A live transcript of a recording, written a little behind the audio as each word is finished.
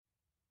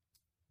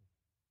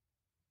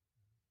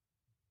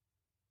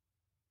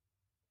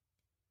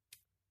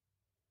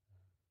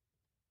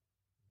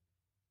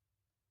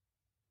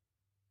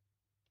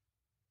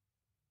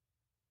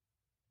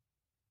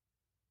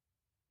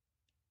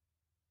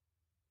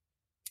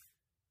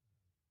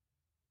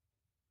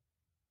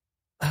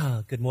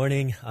Good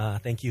morning.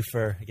 Thank you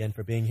for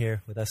being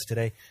here with us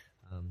today.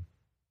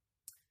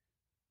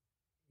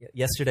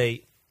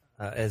 Yesterday,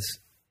 as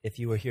if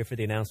you were here for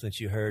the announcements,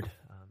 you heard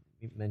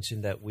we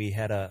mentioned that we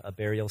had a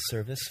burial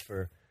service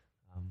for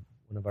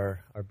one of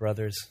our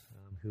brothers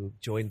who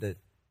joined the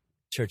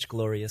church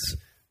glorious,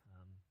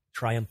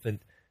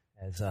 triumphant,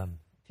 as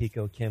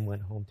Tico Kim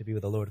went home to be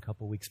with the Lord a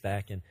couple weeks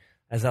back. And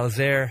as I was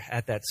there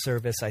at that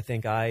service, I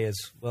think I, as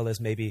well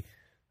as maybe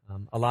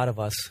a lot of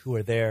us who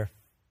were there,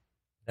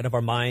 that of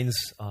our minds,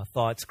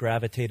 thoughts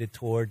gravitated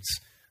towards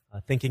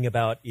thinking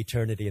about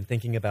eternity and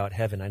thinking about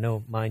heaven. I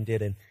know mine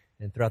did, and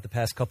throughout the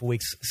past couple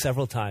weeks,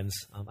 several times,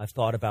 I've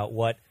thought about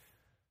what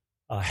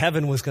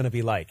heaven was going to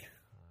be like.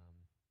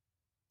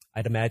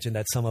 I'd imagine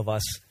that some of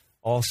us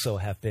also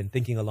have been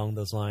thinking along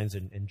those lines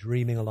and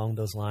dreaming along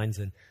those lines,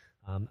 and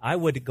I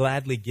would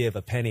gladly give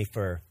a penny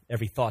for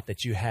every thought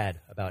that you had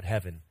about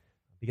heaven,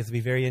 because I'd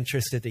be very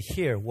interested to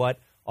hear what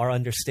our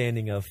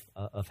understanding of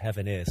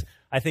heaven is.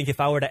 I think if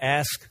I were to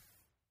ask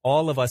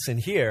all of us in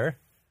here,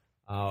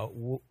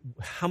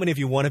 how many of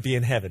you want to be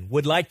in heaven,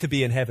 would like to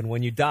be in heaven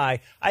when you die?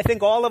 I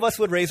think all of us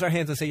would raise our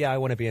hands and say, yeah, I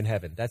want to be in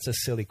heaven. That's a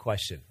silly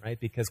question, right?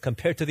 Because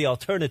compared to the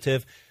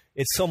alternative,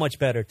 it's so much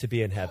better to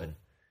be in heaven.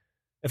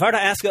 If I were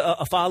to ask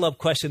a follow-up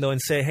question, though, and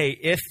say, hey,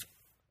 if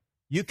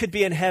you could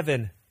be in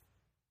heaven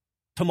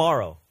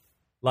tomorrow,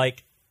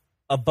 like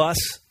a bus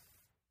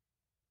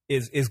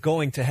is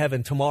going to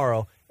heaven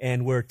tomorrow,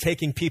 and we're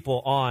taking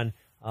people on,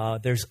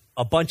 there's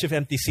a bunch of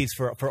empty seats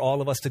for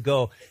all of us to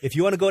go. If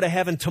you want to go to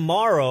heaven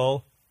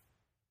tomorrow,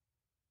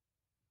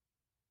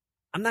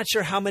 I'm not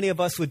sure how many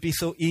of us would be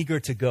so eager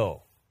to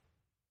go.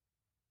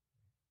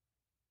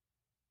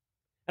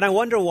 And I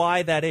wonder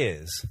why that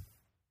is.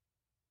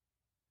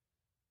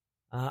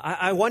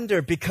 I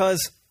wonder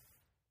because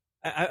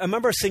I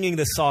remember singing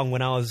this song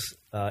when I was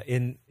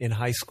in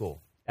high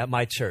school at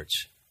my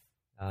church.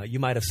 You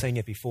might have sang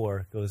it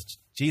before. It goes,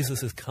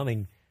 Jesus is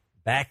coming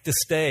back to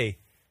stay.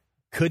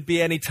 Could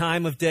be any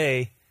time of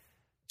day.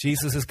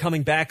 Jesus is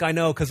coming back, I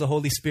know, because the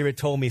Holy Spirit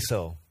told me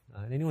so.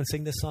 Anyone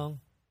sing this song?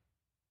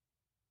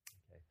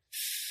 Okay.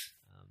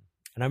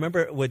 And I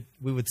remember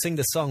we would sing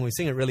this song. We'd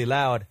sing it really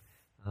loud.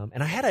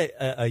 And I had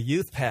a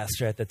youth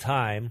pastor at the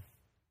time.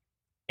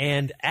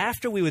 And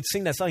after we would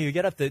sing that song, he would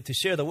get up to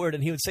share the word,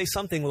 and he would say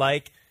something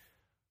like,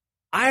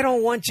 I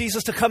don't want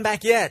Jesus to come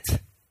back yet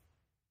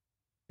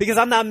because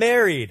I'm not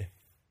married,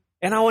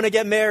 and I want to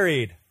get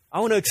married. I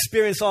want to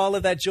experience all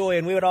of that joy.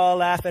 And we would all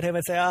laugh at him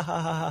and say, ah,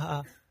 ha, ha, ha,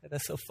 ha.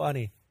 That's so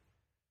funny.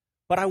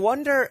 But I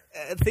wonder,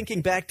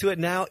 thinking back to it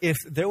now, if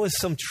there was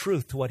some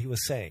truth to what he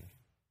was saying.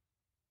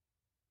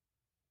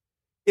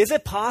 Is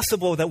it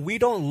possible that we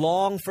don't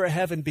long for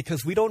heaven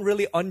because we don't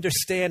really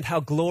understand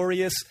how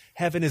glorious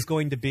heaven is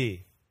going to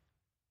be?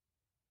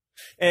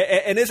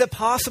 And is it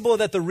possible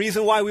that the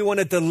reason why we want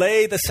to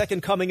delay the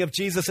second coming of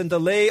Jesus and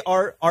delay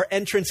our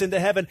entrance into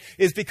heaven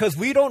is because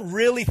we don't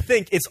really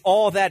think it's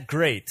all that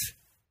great?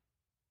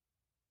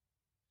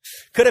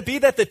 Could it be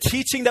that the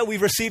teaching that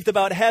we've received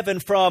about heaven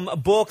from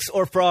books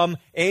or from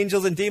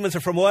angels and demons or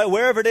from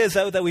wherever it is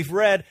that we've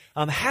read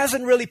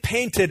hasn't really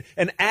painted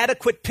an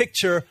adequate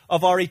picture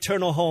of our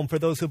eternal home for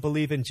those who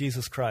believe in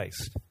Jesus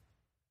Christ?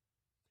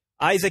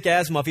 Isaac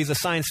Asimov, he's a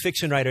science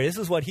fiction writer. This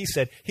is what he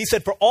said. He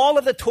said, for all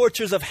of the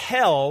tortures of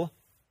hell,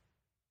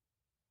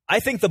 I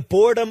think the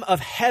boredom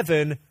of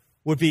heaven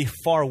would be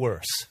far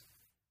worse.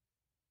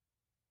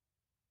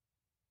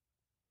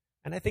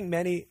 And I think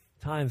many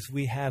times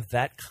we have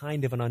that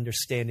kind of an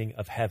understanding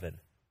of heaven.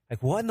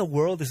 Like, what in the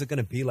world is it going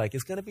to be like?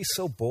 It's going to be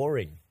so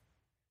boring.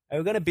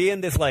 We're going to be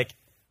in this like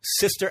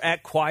sister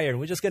act choir, and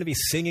we're just going to be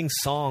singing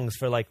songs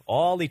for like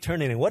all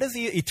eternity. What does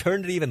the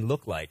eternity even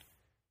look like?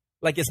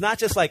 Like, it's not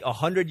just like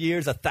 100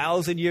 years,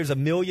 1,000 years,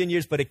 1,000,000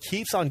 years, but it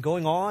keeps on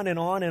going on and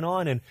on and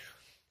on. And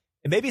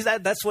maybe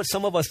that's what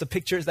some of us, the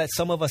pictures that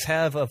some of us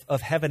have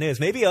of heaven is.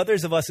 Maybe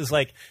others of us is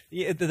like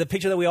the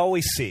picture that we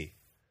always see.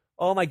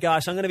 Oh my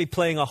gosh, I'm going to be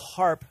playing a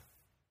harp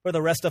for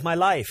the rest of my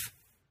life.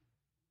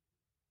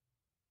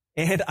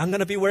 And I'm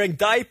going to be wearing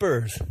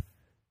diapers.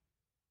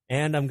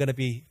 And I'm going to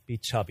be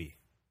chubby.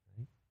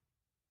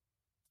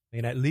 I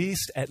mean, at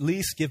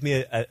least give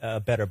me a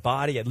better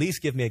body. At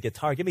least give me a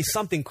guitar. Give me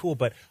something cool.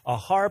 But a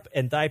harp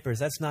and diapers,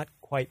 that's not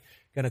quite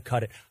going to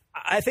cut it.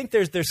 I think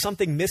there's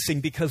something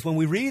missing, because when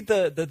we read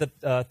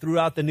the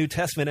throughout the New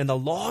Testament and the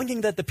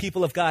longing that the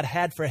people of God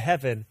had for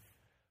heaven,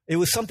 it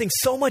was something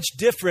so much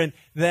different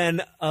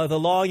than the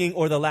longing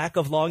or the lack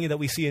of longing that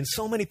we see in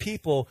so many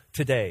people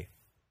today.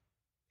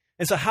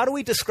 And so how do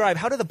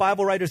the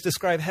Bible writers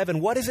describe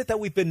heaven? What is it that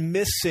we've been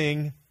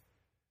missing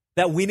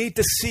that we need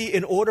to see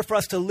in order for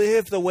us to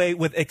live the way,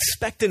 with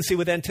expectancy,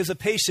 with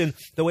anticipation,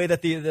 the way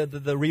that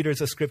the readers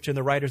of Scripture and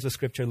the writers of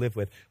Scripture live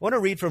with? I want to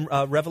read from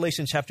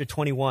Revelation chapter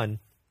 21.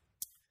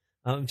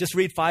 Just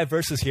read 5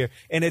 verses here.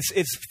 And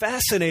it's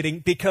fascinating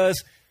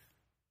because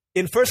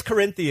in 1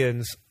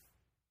 Corinthians,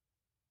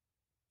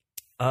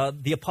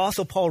 the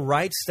Apostle Paul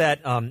writes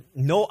that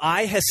no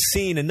eye has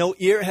seen and no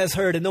ear has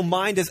heard and no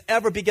mind has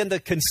ever begun to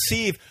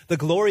conceive the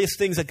glorious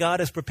things that God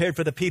has prepared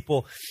for the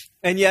people.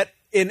 And yet,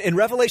 in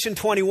Revelation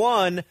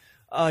 21,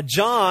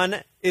 John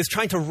is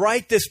trying to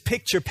write this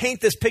picture, paint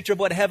this picture of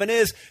what heaven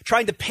is,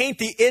 trying to paint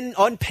the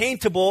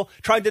unpaintable,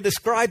 trying to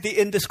describe the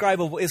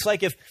indescribable. It's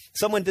like if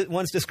someone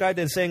once described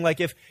it and saying, like,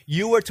 if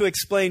you were to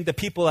explain to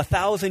people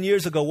 1,000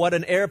 years ago what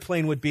an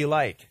airplane would be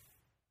like.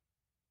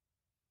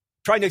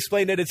 Trying to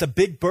explain that it's a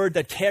big bird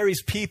that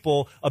carries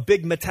people, a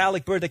big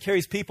metallic bird that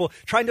carries people.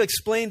 Trying to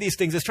explain these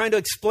things. It's trying to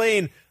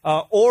explain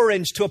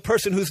orange to a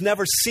person who's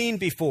never seen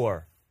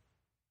before.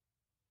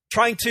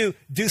 Trying to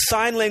do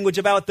sign language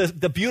about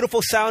the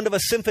beautiful sound of a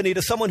symphony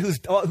to someone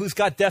who's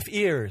got deaf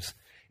ears.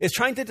 It's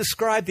trying to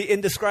describe the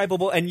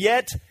indescribable, and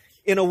yet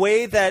in a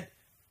way that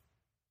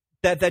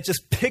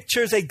just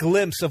pictures a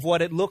glimpse of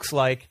what it looks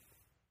like.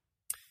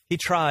 He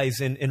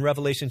tries in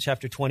Revelation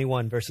chapter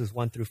 21, verses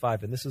 1 through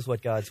 5, and this is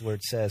what God's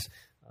word says.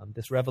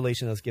 This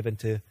revelation was given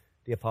to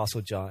the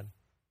Apostle John.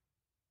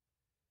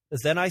 It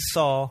says, "Then I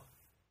saw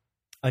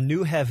a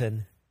new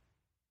heaven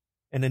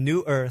and a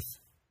new earth,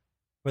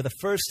 for the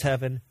first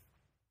heaven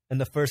and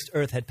the first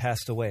earth had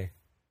passed away,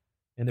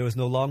 and there was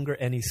no longer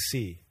any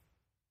sea.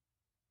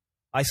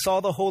 I saw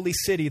the holy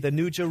city, the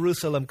new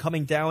Jerusalem,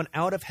 coming down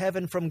out of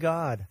heaven from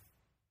God,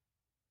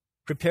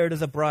 prepared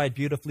as a bride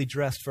beautifully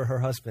dressed for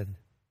her husband.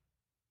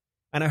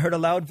 And I heard a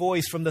loud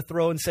voice from the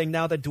throne saying,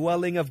 'Now the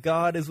dwelling of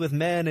God is with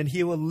men, and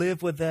he will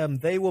live with them.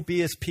 They will be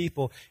his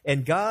people,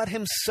 and God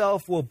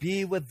himself will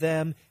be with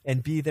them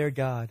and be their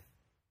God.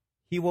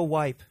 He will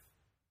wipe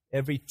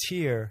every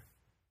tear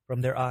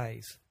from their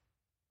eyes.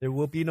 There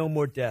will be no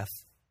more death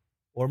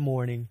or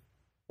mourning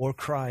or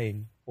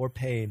crying or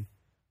pain,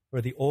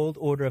 for the old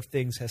order of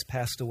things has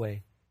passed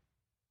away.'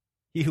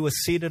 He who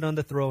was seated on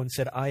the throne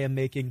said, 'I am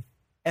making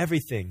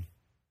everything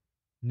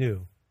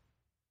new.'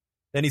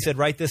 Then he said,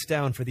 'Write this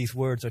down, for these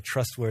words are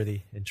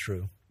trustworthy and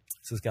true.'"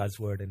 This is God's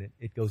word, and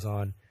it goes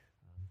on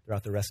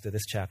throughout the rest of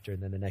this chapter,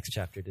 and then the next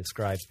chapter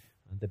describes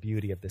the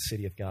beauty of the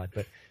city of God.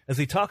 But as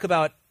we talk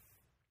about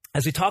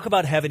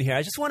heaven here,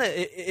 I just want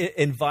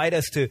to invite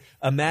us to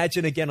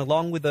imagine again,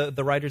 along with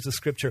the writers of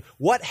Scripture,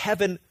 what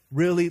heaven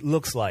really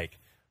looks like.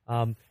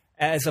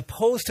 As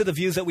opposed to the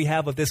views that we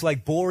have of this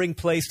like boring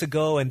place to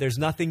go, and there's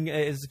nothing,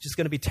 it's just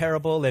going to be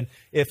terrible, and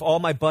if all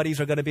my buddies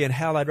are going to be in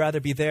hell, I'd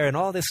rather be there, and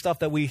all this stuff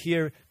that we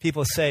hear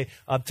people say,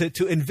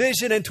 to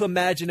envision and to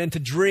imagine and to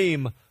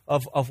dream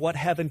of what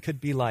heaven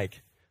could be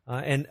like.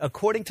 And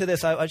according to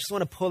this, I just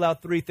want to pull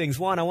out three things.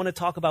 One, I want to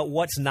talk about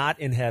what's not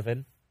in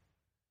heaven.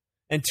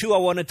 And two, I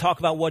want to talk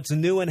about what's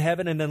new in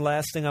heaven. And then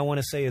last thing I want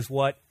to say is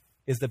what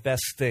is the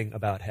best thing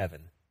about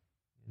heaven.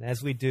 And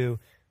as we do,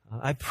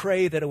 I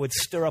pray that it would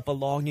stir up a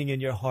longing in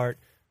your heart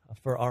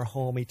for our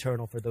home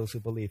eternal for those who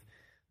believe.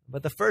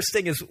 But the first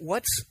thing is,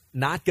 what's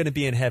not going to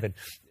be in heaven?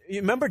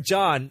 You remember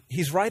John,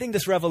 he's writing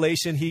this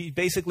revelation.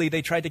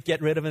 They tried to get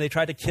rid of him. They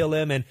tried to kill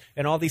him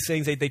and all these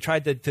things. They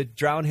tried to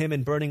drown him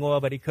in burning oil,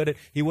 but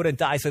he wouldn't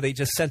die. So they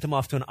just sent him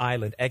off to an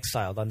island,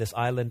 exiled on this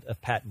island of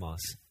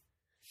Patmos.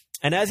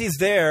 And as he's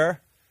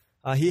there,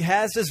 he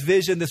has this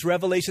vision, this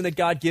revelation that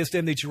God gives to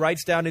him that he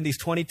writes down in these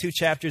 22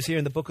 chapters here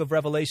in the book of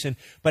Revelation.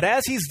 But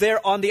as he's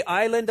there on the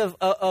island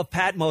of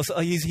Patmos,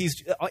 he's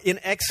in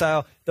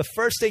exile, the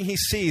first thing he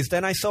sees,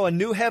 "Then I saw a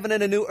new heaven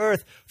and a new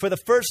earth, for the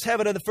first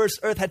heaven and the first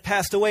earth had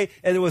passed away,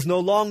 and there was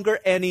no longer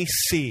any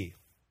sea."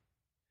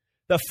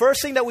 The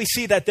first thing that we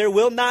see that there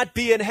will not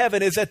be in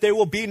heaven is that there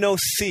will be no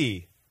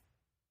sea.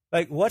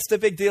 Like, what's the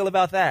big deal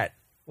about that?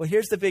 Well,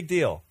 here's the big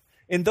deal.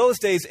 In those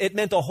days, it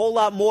meant a whole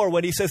lot more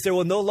when he says there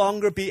will no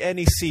longer be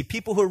any sea.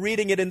 People who are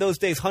reading it in those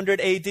days, 100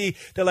 AD,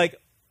 they're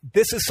like,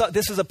 this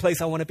is a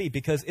place I want to be.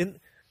 Because in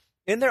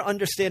their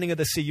understanding of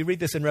the sea, you read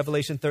this in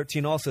Revelation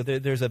 13 also,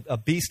 there's a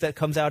beast that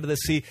comes out of the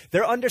sea.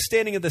 Their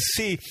understanding of the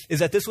sea is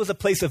that this was a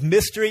place of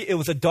mystery. It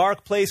was a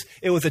dark place.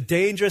 It was a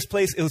dangerous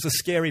place. It was a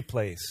scary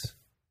place.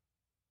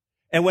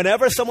 And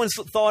whenever someone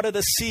thought of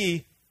the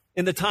sea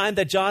in the time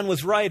that John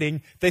was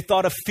writing, they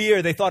thought of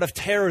fear. They thought of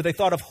terror. They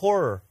thought of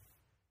horror.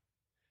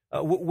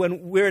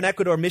 When we were in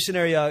Ecuador, a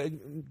missionary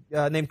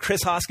named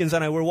Chris Hoskins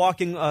and I were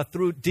walking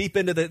through deep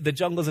into the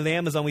jungles of the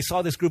Amazon. We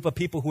saw this group of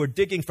people who were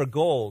digging for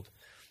gold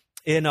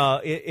in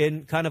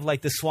kind of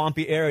like the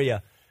swampy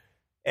area.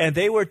 And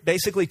they were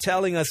basically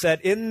telling us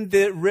that in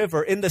the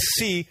river, in the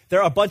sea, there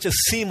are a bunch of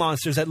sea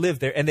monsters that live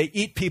there, and they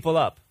eat people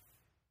up.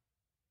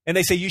 And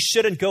they say, you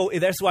shouldn't go,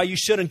 that's why you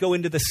shouldn't go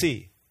into the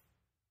sea.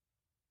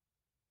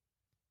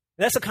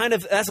 That's the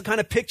kind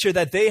of picture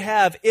that they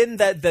have in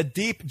the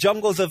deep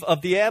jungles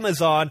of the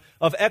Amazon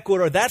of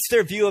Ecuador. That's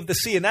their view of the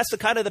sea, and that's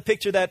the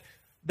picture that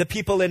the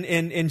people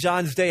in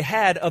John's day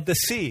had of the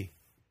sea.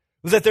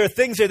 Was that there are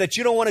things there that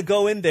you don't want to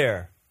go in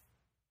there,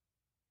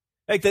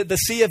 like the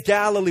Sea of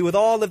Galilee with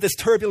all of this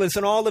turbulence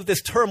and all of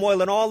this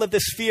turmoil and all of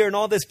this fear and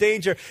all this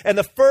danger. And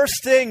the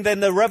first thing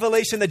then the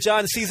revelation that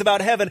John sees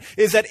about heaven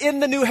is that in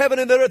the new heaven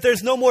and the earth,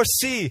 there's no more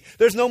sea,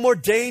 there's no more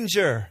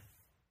danger.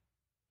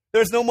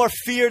 There's no more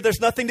fear.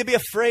 There's nothing to be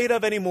afraid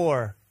of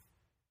anymore.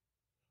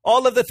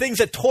 All of the things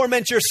that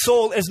torment your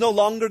soul is no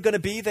longer going to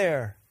be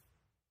there.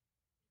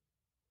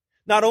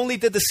 Not only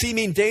did the sea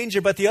mean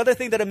danger, but the other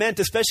thing that it meant,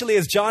 especially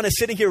as John is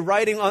sitting here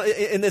writing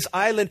in this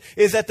island,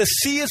 is that the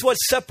sea is what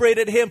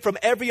separated him from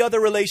every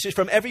other relationship,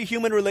 from every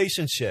human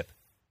relationship.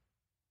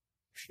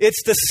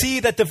 It's the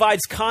sea that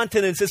divides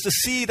continents. It's the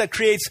sea that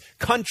creates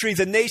countries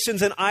and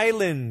nations and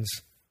islands.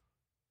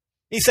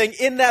 He's saying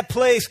in that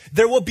place,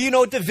 there will be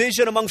no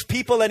division amongst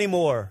people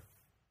anymore.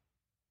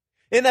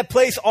 In that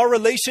place, our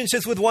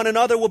relationships with one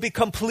another will be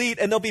complete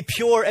and they'll be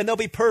pure and they'll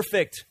be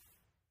perfect.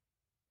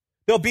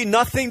 There'll be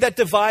nothing that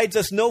divides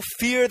us, no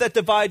fear that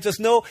divides us,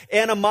 no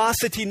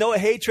animosity, no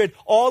hatred.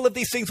 All of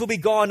these things will be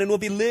gone and we'll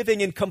be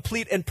living in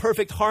complete and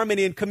perfect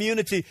harmony and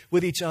community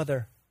with each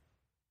other.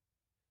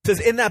 It says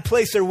in that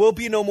place there will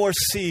be no more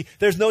sea.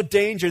 There's no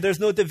danger. There's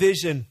no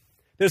division.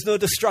 There's no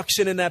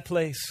destruction in that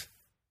place.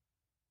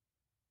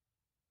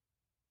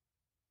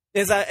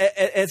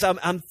 As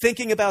I'm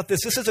thinking about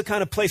this is the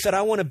kind of place that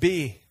I want to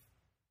be.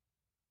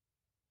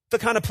 The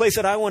kind of place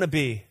that I want to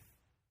be.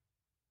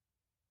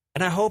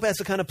 And I hope that's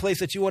the kind of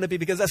place that you want to be,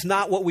 because that's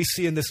not what we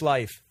see in this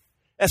life.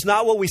 That's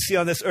not what we see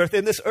on this earth.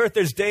 In this earth,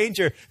 there's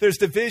danger, there's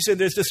division,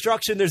 there's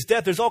destruction, there's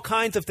death, there's all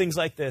kinds of things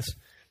like this.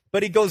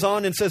 But he goes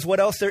on and says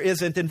what else there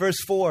isn't in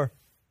verse 4. It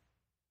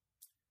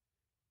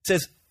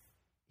says,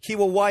 he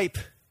will wipe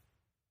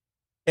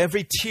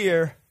every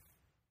tear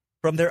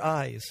from their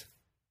eyes.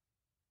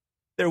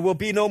 There will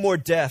be no more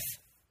death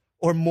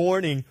or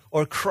mourning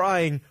or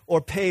crying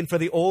or pain, for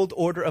the old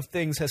order of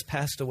things has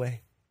passed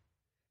away.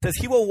 It says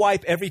he will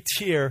wipe every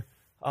tear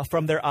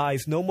from their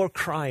eyes. No more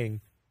crying.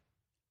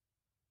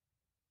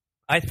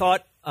 I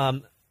thought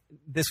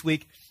this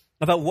week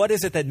about what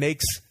is it that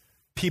makes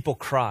people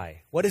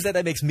cry? What is it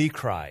that makes me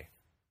cry?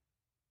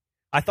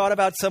 I thought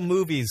about some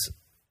movies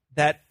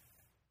that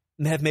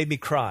have made me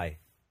cry.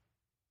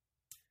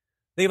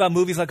 Think about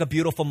movies like A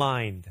Beautiful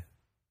Mind.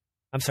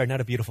 I'm sorry, not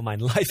A Beautiful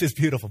Mind. Life is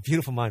Beautiful.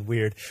 Beautiful Mind,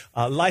 weird.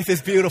 Life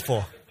is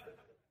Beautiful.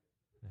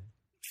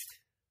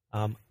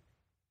 I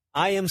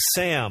Am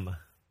Sam.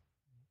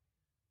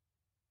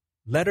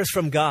 Letters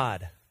from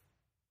God.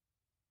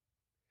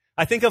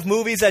 I think of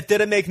movies that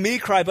didn't make me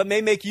cry, but may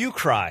make you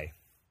cry.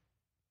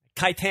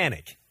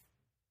 Titanic.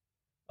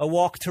 A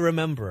Walk to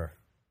Remember.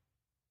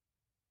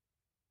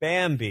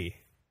 Bambi.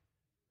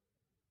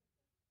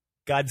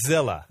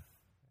 Godzilla.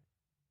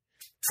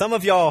 Some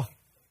of y'all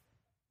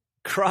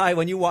cry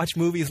when you watch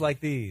movies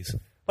like these.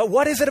 But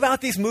what is it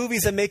about these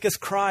movies that make us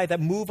cry, that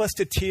move us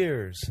to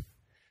tears?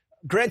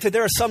 Granted,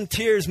 there are some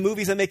tears,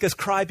 movies that make us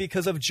cry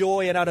because of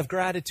joy and out of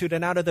gratitude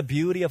and out of the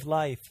beauty of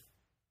life.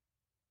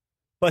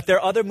 But there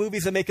are other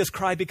movies that make us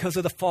cry because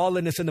of the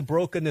fallenness and the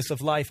brokenness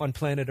of life on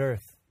planet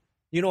Earth.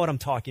 You know what I'm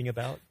talking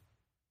about.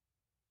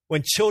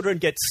 When children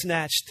get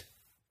snatched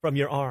from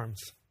your arms.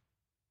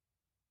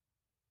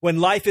 When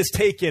life is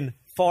taken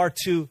far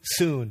too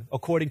soon,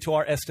 according to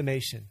our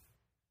estimation.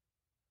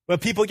 When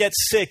people get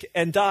sick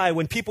and die.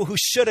 When people who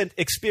shouldn't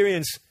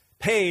experience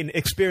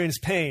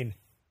pain.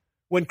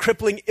 When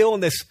crippling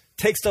illness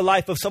takes the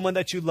life of someone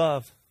that you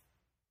love.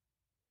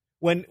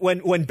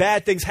 When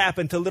bad things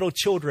happen to little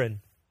children.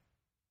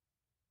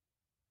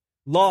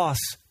 Loss,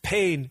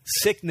 pain,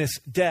 sickness,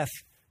 death.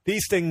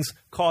 These things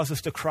cause us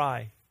to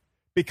cry.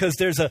 Because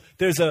there's a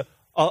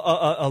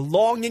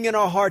longing in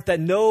our heart that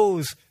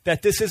knows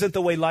that this isn't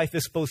the way life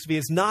is supposed to be.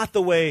 It's not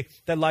the way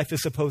that life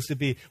is supposed to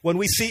be. When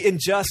we see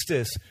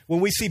injustice,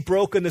 when we see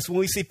brokenness, when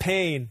we see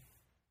pain,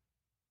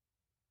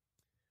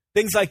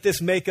 things like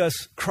this make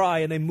us cry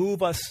and they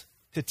move us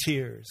to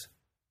tears.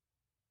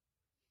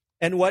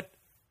 And what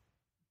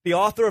the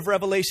author of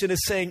Revelation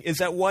is saying is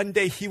that one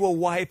day he will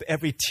wipe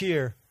every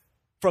tear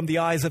from the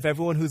eyes of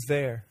everyone who's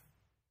there.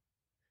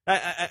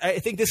 I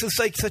think this is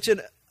like such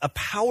a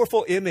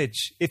powerful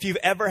image. If you've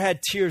ever had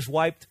tears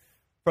wiped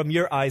from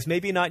your eyes,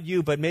 maybe not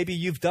you, but maybe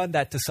you've done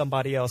that to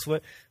somebody else.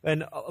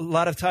 And a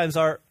lot of times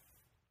our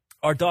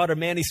daughter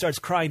Manny starts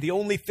crying. The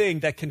only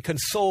thing that can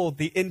console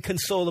the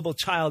inconsolable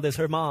child is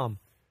her mom.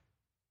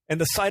 And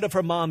the sight of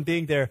her mom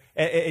being there,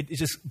 it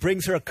just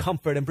brings her a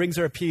comfort and brings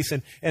her a peace.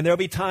 And there'll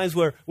be times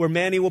where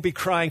Manny will be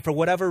crying for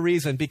whatever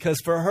reason, because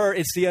for her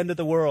it's the end of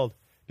the world,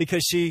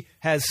 because she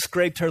has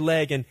scraped her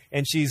leg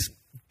and she's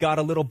got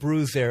a little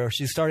bruise there, or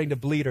she's starting to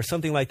bleed or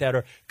something like that,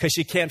 or because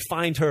she can't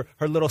find her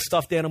little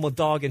stuffed animal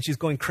dog and she's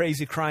going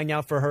crazy crying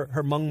out for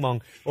her mung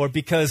mung, or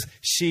because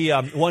she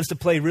wants to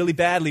play really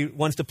badly,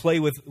 wants to play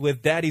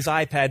with daddy's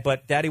iPad,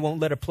 but daddy won't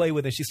let her play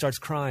with it, and she starts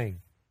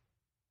crying.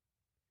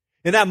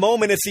 In that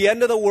moment, it's the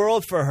end of the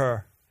world for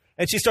her.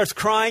 And she starts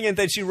crying, and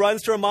then she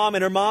runs to her mom,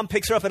 and her mom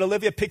picks her up, and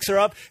Olivia picks her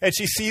up, and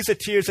she sees the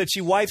tears, and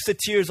she wipes the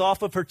tears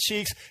off of her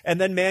cheeks. And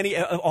then Manny,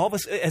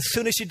 as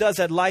soon as she does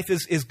that, life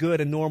is good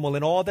and normal,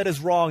 and all that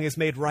is wrong is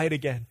made right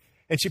again.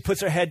 And she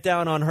puts her head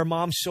down on her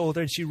mom's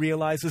shoulder, and she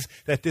realizes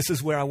that this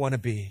is where I want to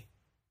be.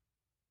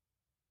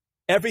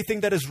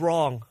 Everything that is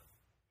wrong,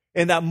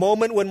 in that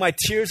moment when my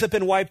tears have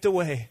been wiped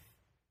away,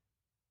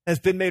 has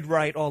been made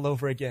right all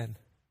over again.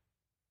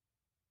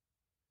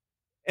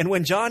 And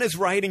when John is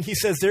writing, he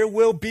says there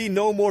will be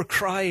no more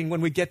crying when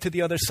we get to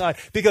the other side.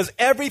 Because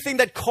everything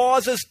that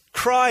causes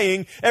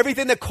crying,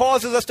 everything that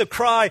causes us to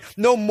cry,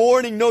 no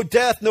mourning, no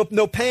death,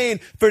 no pain,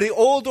 for the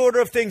old order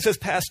of things has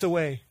passed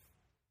away.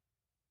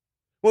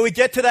 When we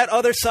get to that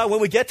other side, when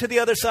we get to the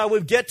other side,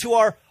 we get to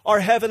our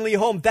heavenly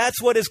home.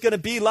 That's what it's going to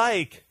be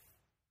like.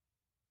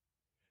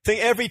 I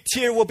think every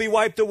tear will be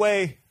wiped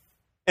away.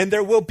 And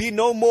there will be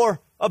no more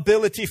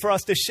ability for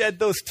us to shed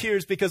those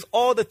tears, because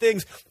all the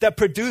things that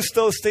produce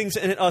those things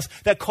in us,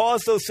 that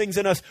cause those things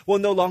in us, will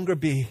no longer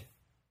be.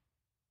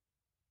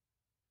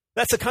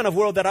 That's the kind of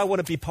world that I want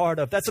to be part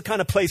of. That's the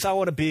kind of place I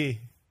want to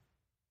be.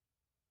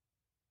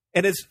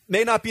 And it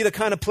may not be the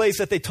kind of place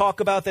that they talk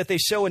about, that they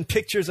show in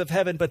pictures of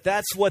heaven, but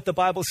that's what the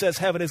Bible says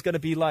heaven is going to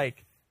be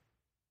like.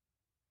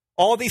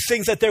 All these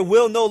things that there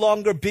will no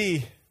longer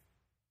be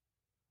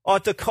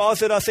ought to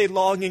cause in us a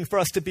longing for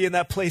us to be in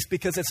that place,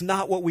 because it's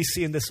not what we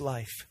see in this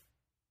life.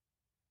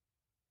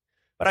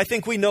 But I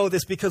think we know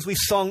this because we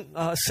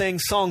sang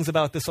songs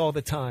about this all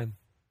the time.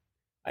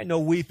 I know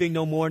weeping,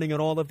 no mourning, and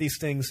all of these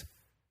things.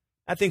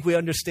 I think we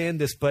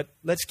understand this, but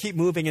let's keep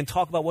moving and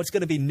talk about what's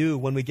going to be new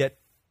when we get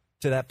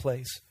to that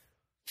place.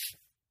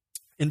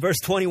 In verse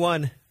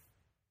 21, it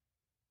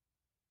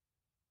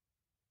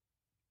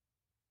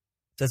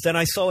says, "Then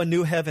I saw a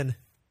new heaven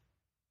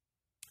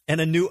and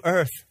a new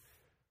earth,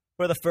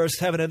 for the first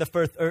heaven and the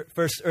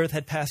first earth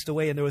had passed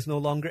away, and there was no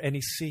longer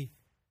any sea.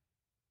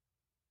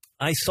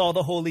 I saw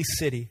the holy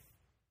city,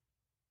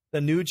 the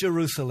new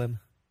Jerusalem,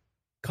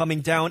 coming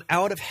down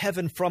out of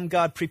heaven from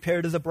God,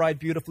 prepared as a bride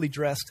beautifully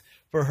dressed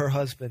for her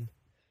husband."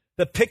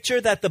 The picture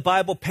that the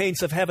Bible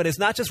paints of heaven is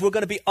not just we're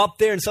going to be up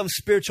there in some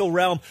spiritual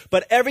realm,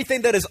 but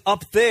everything that is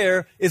up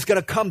there is going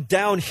to come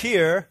down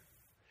here,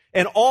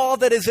 and all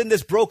that is in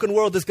this broken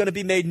world is going to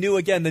be made new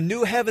again. The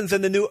new heavens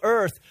and the new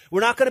earth.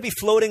 We're not going to be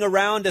floating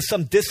around as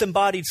some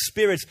disembodied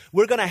spirits.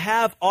 We're going to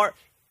have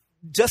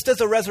just as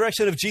the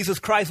resurrection of Jesus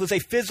Christ was a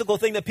physical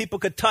thing that people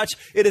could touch,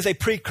 it is a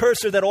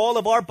precursor that all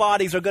of our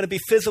bodies are going to be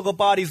physical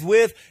bodies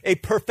with a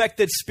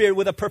perfected spirit,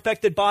 with a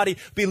perfected body,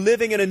 be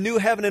living in a new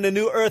heaven and a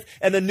new earth,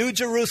 and the new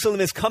Jerusalem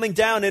is coming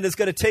down and is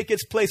going to take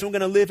its place, and we're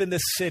going to live in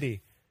this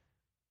city.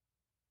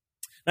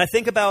 And I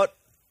think about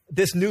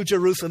this new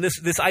Jerusalem,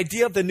 this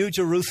idea of the new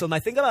Jerusalem. I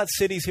think about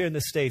cities here in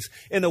the States.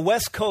 In the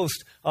West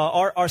Coast,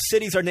 our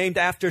cities are named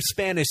after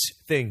Spanish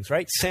things,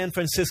 right? San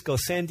Francisco,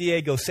 San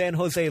Diego, San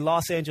Jose,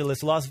 Los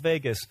Angeles, Las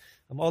Vegas.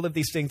 All of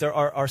these things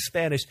are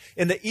Spanish.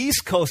 In the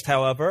East Coast,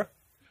 however,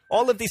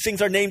 all of these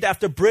things are named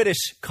after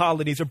British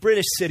colonies or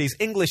British cities,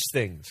 English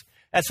things.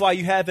 That's why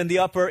you have in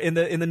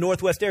the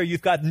Northwest area,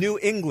 you've got New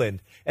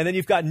England, and then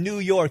you've got New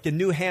York and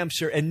New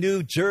Hampshire and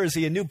New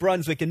Jersey and New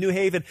Brunswick and New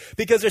Haven,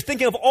 because they're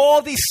thinking of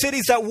all these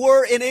cities that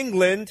were in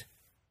England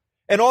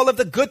and all of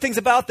the good things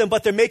about them,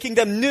 but they're making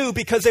them new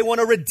because they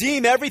want to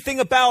redeem everything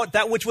about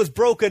that which was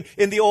broken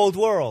in the old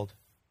world.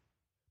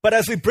 But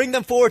as we bring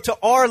them forward to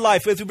our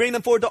life, as we bring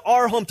them forward to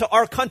our home, to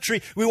our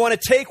country, we want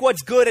to take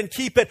what's good and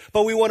keep it,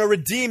 but we want to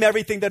redeem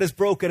everything that is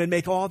broken and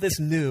make all this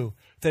new,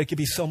 that it could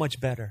be so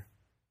much better.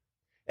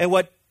 And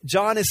what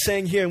John is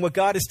saying here and what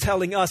God is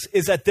telling us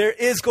is that there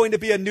is going to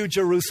be a new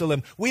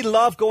Jerusalem. We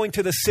love going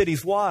to the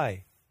cities.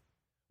 Why?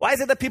 Why is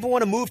it that people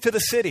want to move to the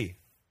city?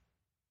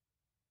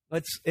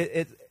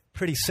 It's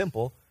pretty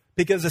simple.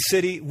 Because the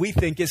city, we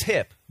think, is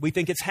hip. We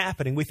think it's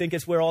happening. We think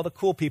it's where all the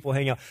cool people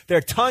hang out. There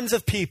are tons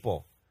of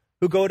people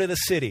who go to the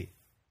city.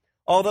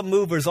 All the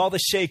movers, all the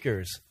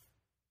shakers.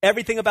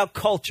 Everything about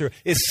culture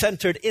is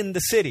centered in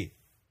the city.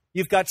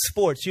 You've got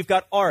sports. You've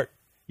got art.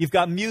 You've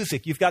got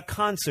music, you've got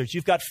concerts,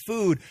 you've got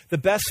food. The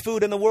best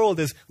food in the world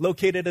is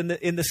located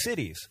in the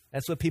cities.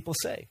 That's what people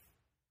say.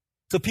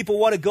 So people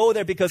want to go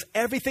there because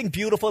everything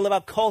beautiful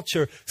about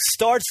culture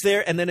starts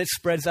there and then it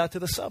spreads out to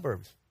the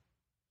suburbs.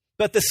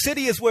 But the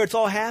city is where it's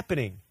all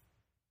happening.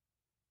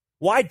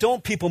 Why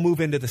don't people move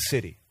into the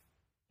city?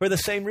 For the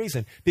same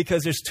reason.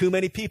 Because there's too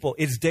many people.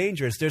 It's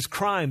dangerous. There's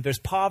crime. There's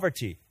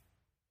poverty.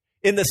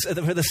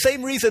 For the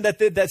same reason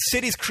that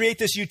cities create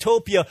this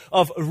utopia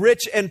of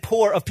rich and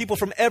poor, of people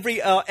from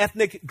every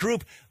ethnic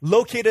group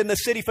located in the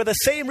city, for the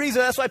same reason,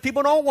 that's why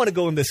people don't want to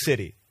go in the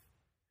city.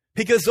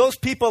 Because those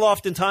people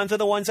oftentimes are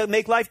the ones that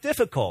make life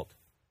difficult,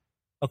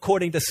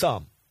 according to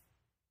some.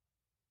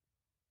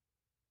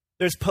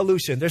 There's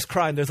pollution, there's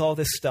crime, there's all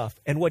this stuff.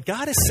 And what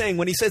God is saying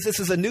when he says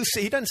this is a new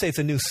city, he doesn't say it's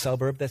a new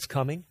suburb that's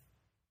coming.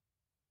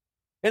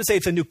 He doesn't say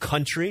it's a new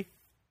country,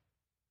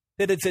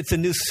 that it's a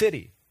new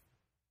city.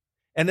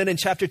 And then in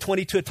chapter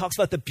 22, it talks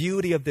about the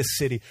beauty of this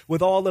city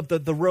with all of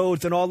the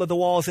roads and all of the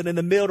walls. And in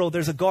the middle,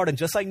 there's a garden,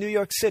 just like New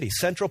York City,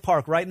 Central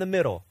Park, right in the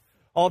middle.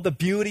 All the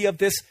beauty of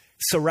this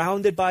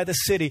surrounded by the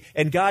city.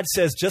 And God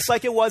says, just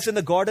like it was in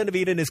the Garden of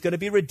Eden, it's going to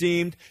be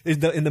redeemed.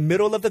 In the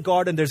middle of the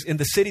garden, in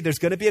the city, there's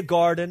going to be a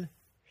garden.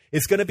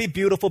 It's going to be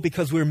beautiful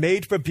because we're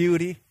made for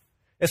beauty.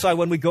 That's why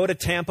when we go to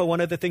Tampa,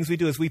 one of the things we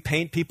do is we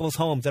paint people's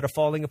homes that are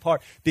falling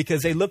apart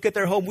because they look at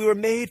their home. We were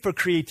made for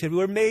creativity.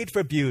 We were made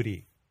for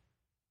beauty.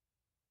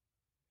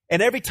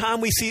 And every time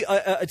we see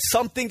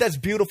something that's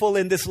beautiful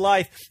in this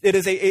life,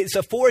 it's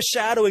a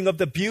foreshadowing of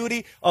the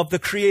beauty of the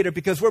Creator,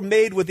 because we're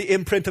made with the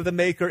imprint of the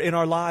Maker in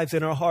our lives,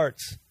 in our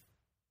hearts.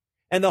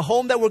 And the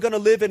home that we're going to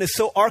live in is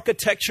so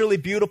architecturally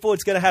beautiful.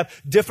 It's going to have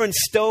different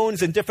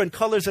stones and different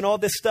colors and all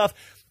this stuff,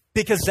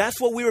 because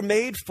that's what we were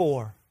made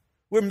for.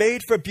 We're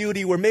made for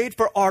beauty. We're made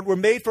for art. We're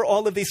made for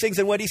all of these things.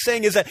 And what he's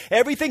saying is that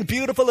everything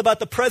beautiful about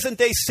the present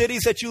day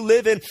cities that you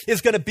live in is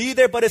going to be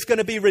there, but it's going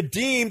to be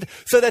redeemed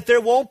so that there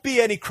won't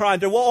be any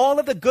crime. All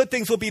of the good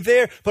things will be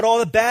there, but all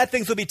the bad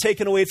things will be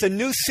taken away. It's a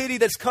new city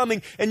that's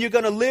coming, and you're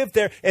going to live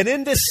there. And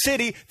in this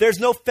city, there's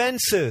no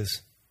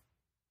fences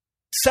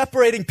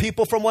separating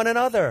people from one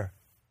another.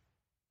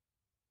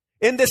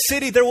 In this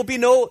city, there will be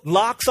no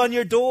locks on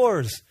your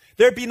doors.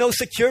 There'll be no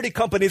security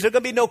companies. There's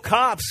going to be no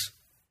cops.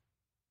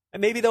 And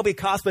maybe there'll be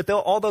cops, but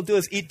all they'll do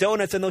is eat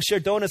donuts, and they'll share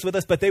donuts with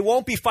us, but they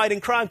won't be fighting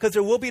crime, because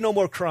there will be no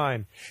more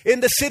crime. In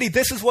the city,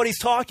 this is what he's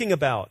talking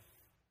about.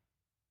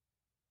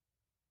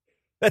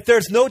 That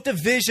there's no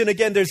division.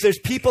 Again, there's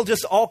people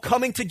just all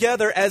coming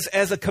together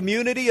as a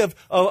community of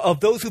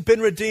those who've been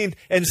redeemed,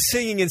 and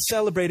singing and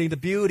celebrating the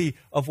beauty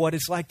of what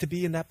it's like to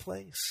be in that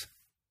place.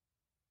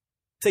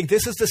 Saying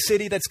this is the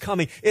city that's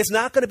coming. It's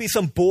not going to be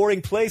some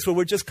boring place where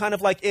we're just kind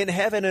of like in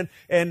heaven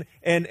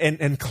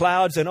and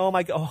clouds and oh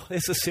my God, oh,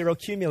 it's a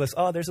cirrocumulus.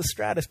 Oh, there's a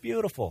stratus.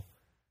 Beautiful.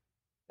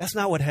 That's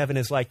not what heaven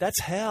is like. That's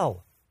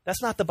hell.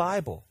 That's not the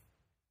Bible.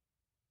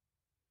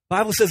 The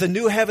Bible says a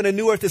new heaven, a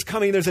new earth is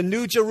coming. There's a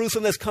new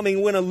Jerusalem that's coming.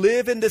 We're going to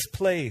live in this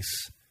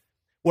place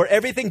where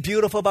everything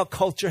beautiful about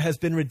culture has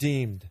been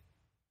redeemed. It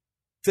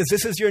says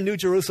this is your new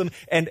Jerusalem.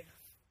 And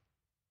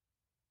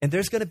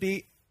there's going to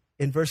be,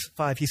 in verse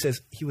 5, he says,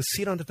 he was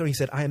seated on the throne. He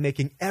said, I am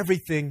making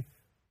everything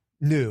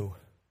new.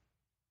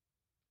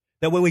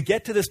 That when we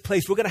get to this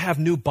place, we're going to have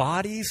new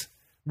bodies,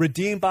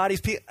 redeemed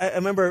bodies. I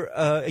remember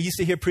I used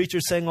to hear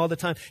preachers saying all the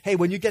time, hey,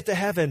 when you get to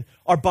heaven,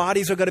 our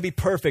bodies are going to be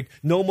perfect.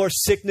 No more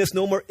sickness,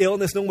 no more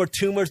illness, no more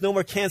tumors, no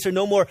more cancer,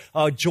 no more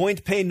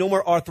joint pain, no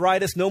more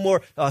arthritis, no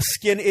more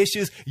skin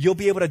issues. You'll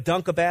be able to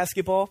dunk a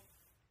basketball.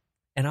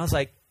 And I was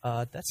like,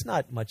 that's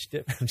not much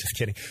different. I'm just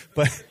kidding.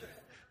 But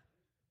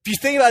if you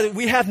think about it,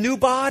 we have new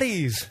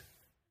bodies.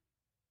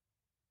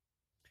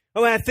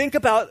 But when I think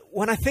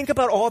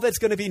about all that's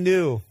going to be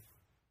new,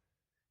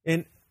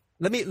 and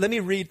let me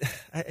read.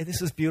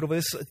 This is beautiful.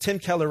 Tim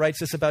Keller writes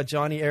this about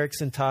Johnny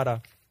Erickson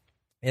Tada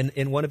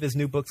in one of his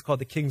new books called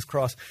The King's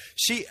Cross.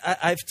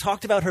 I've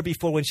talked about her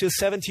before. When she was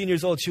 17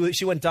 years old,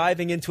 she went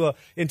diving into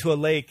a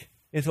lake,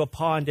 into a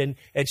pond, and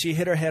she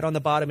hit her head on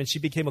the bottom, and she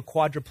became a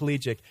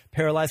quadriplegic,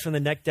 paralyzed from the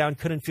neck down,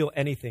 couldn't feel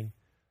anything.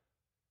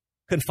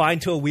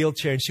 Confined to a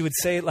wheelchair, and she would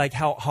say like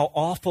how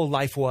awful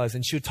life was,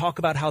 and she would talk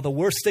about how the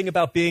worst thing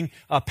about being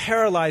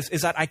paralyzed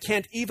is that I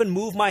can't even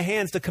move my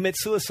hands to commit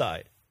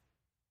suicide.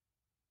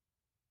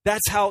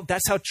 That's how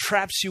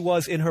trapped she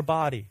was in her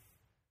body.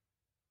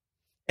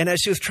 And as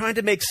she was trying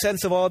to make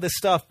sense of all this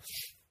stuff,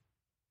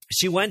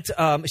 she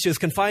was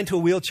confined to a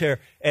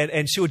wheelchair,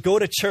 and she would go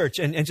to church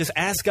and just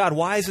ask God,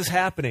 why is this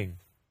happening?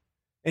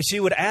 And she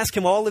would ask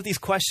him all of these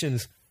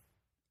questions.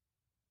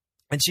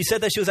 And she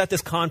said that she was at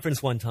this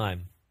conference one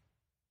time,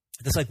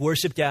 this like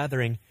worship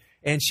gathering,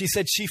 and she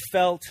said she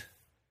felt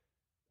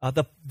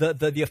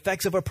the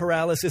effects of her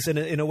paralysis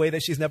in a way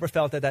that she's never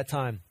felt at that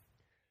time.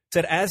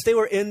 Said as they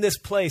were in this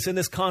place, in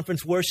this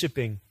conference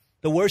worshiping,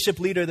 the worship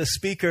leader, the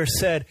speaker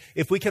said,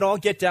 if we could all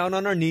get down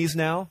on our knees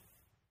now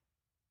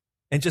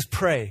and just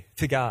pray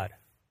to God.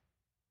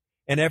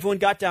 And everyone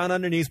got down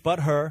on their knees but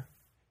her,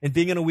 and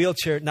being in a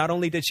wheelchair, not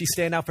only did she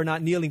stand out for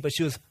not kneeling, but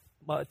she was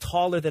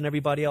taller than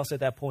everybody else at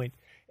that point.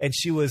 And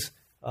she was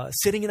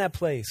sitting in that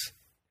place.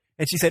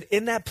 And she said,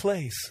 in that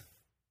place,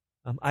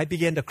 I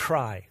began to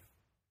cry.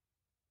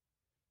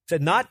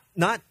 Said, not,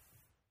 let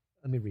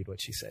me read what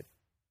she said.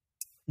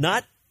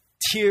 Not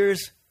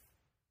tears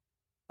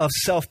of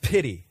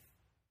self-pity,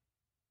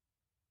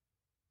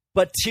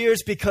 but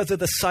tears because of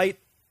the sight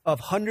of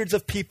hundreds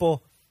of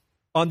people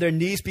on their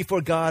knees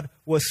before God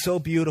was so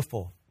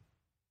beautiful.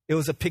 It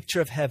was a picture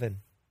of heaven.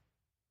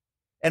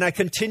 And I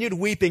continued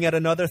weeping at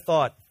another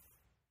thought.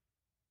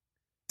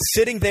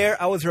 Sitting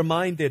there, I was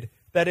reminded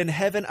that in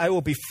heaven I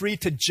will be free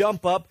to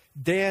jump up,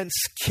 dance,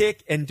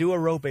 kick, and do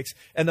aerobics.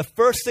 And the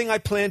first thing I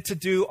plan to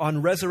do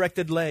on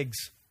resurrected legs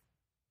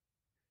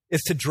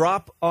is to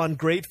drop on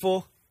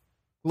grateful,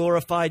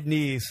 glorified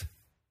knees.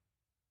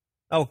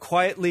 I will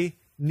quietly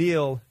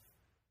kneel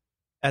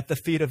at the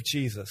feet of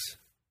Jesus.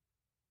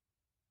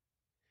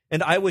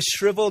 And I with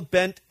shriveled,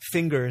 bent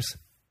fingers,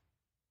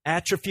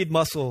 atrophied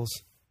muscles,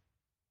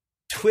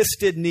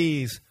 twisted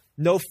knees,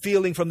 no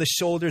feeling from the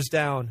shoulders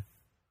down,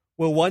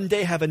 will one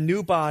day have a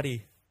new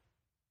body,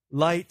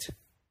 light,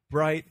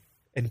 bright,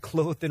 and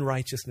clothed in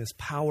righteousness,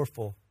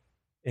 powerful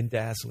and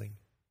dazzling.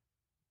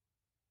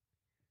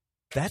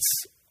 That's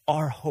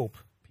our hope,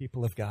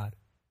 people of God,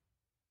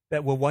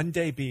 that will one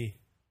day be.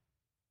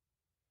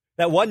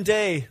 That one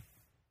day,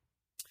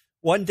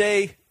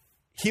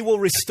 He will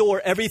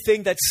restore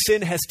everything that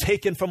sin has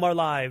taken from our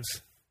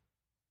lives.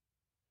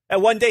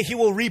 And one day He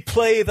will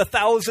replay the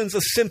thousands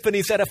of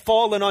symphonies that have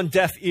fallen on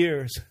deaf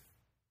ears.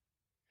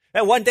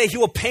 And one day he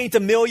will paint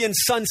 1,000,000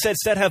 sunsets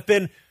that have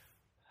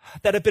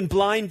been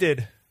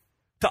blinded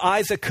to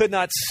eyes that could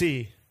not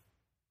see.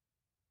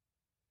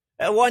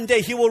 And one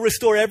day he will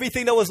restore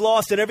everything that was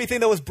lost and everything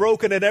that was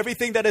broken and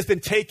everything that has been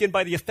taken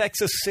by the effects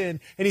of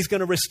sin. And he's going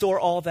to restore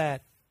all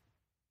that.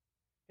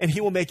 And he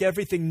will make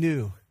everything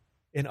new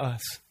in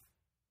us.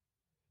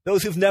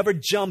 Those who've never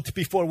jumped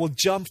before will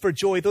jump for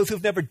joy. Those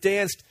who've never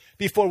danced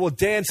before will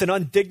dance an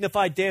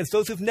undignified dance.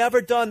 Those who've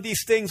never done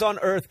these things on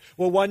earth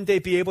will one day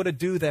be able to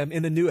do them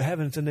in the new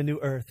heavens and the new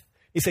earth.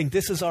 He's saying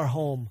this is our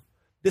home.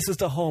 This is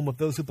the home of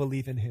those who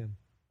believe in him.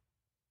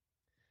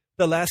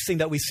 The last thing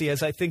that we see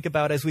as we think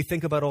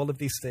about all of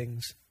these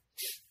things,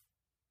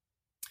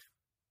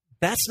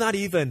 that's not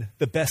even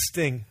the best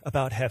thing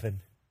about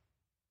heaven.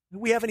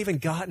 We haven't even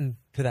gotten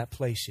to that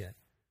place yet.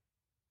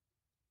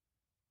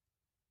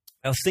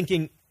 I was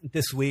thinking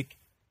this week,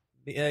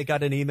 I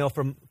got an email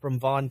from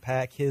Vaughn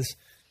Pack. He's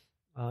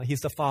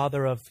the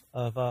father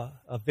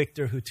of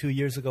Victor, who 2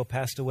 years ago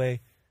passed away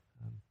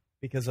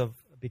because of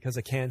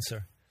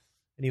cancer.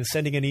 And he was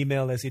sending an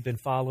email as he'd been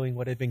following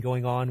what had been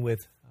going on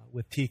with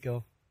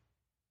Tico.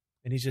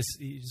 And he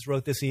just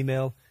wrote this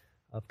email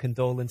of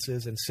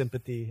condolences and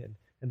sympathy.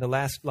 And the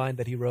last line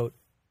that he wrote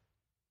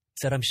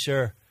said, "I'm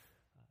sure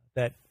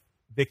that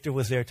Victor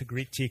was there to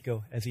greet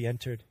Tico as he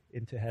entered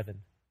into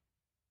heaven."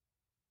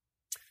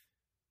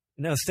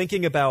 And I was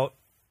thinking about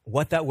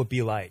what that would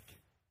be like.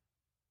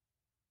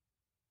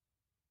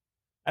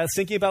 I was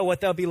thinking about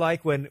what that would be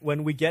like when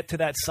we get to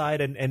that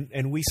side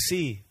and we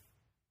see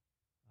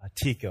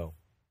Tico.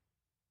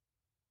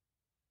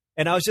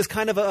 And I was just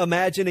kind of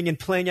imagining and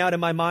playing out in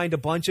my mind a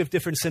bunch of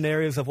different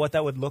scenarios of what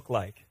that would look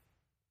like.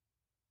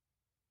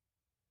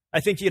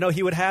 I think,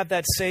 he would have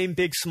that same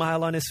big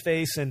smile on his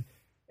face and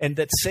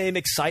that same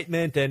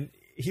excitement, and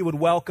he would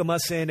welcome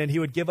us in and he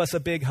would give us a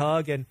big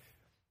hug, and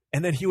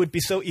then he would be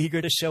so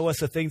eager to show us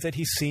the things that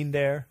he's seen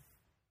there.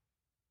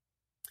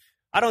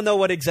 I don't know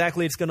what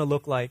exactly it's going to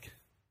look like,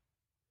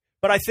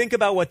 but I think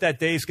about what that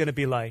day is going to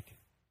be like.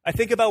 I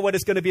think about what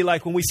it's going to be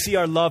like when we see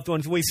our loved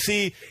ones, when we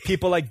see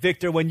people like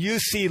Victor, when you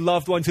see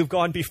loved ones who've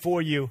gone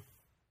before you.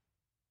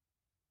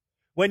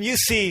 When you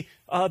see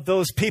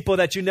those people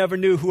that you never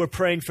knew who are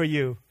praying for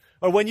you.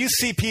 Or when you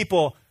see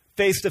people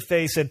face to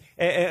face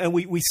and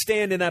we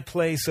stand in that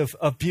place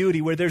of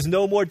beauty where there's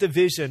no more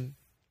division,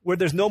 where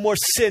there's no more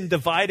sin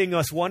dividing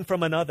us one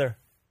from another.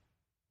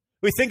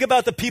 We think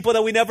about the people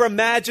that we never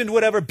imagined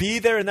would ever be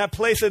there in that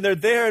place, and they're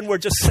there and we're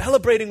just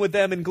celebrating with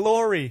them in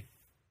glory.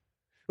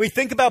 We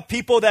think about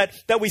people that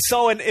we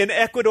saw in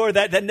Ecuador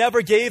that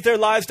never gave their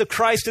lives to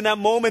Christ in that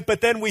moment,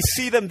 but then we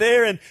see them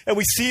there and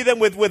we see them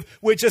with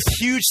just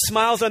huge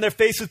smiles on their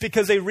faces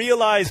because they're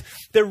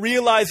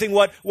realizing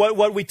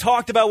what we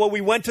talked about, what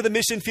we went to the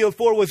mission field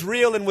for was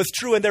real and was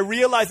true, and they're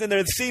realizing,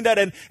 they're seeing that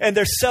and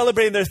they're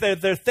celebrating,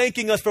 they're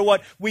thanking us for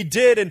what we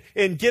did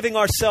in giving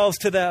ourselves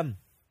to them.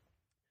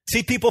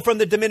 See people from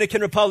the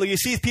Dominican Republic. You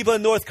see people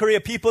in North Korea,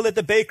 people at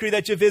the bakery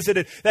that you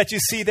visited, that you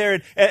see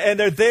there, and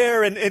they're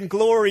there in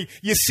glory.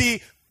 You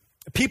see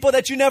people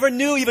that you never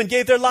knew even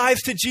gave their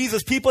lives to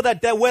Jesus, people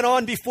that went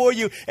on before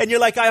you, and you're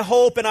like, I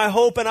hope, and I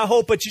hope, and I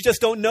hope, but you just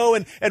don't know,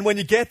 and when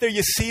you get there,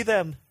 you see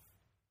them.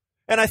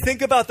 And I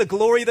think about the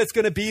glory that's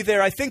going to be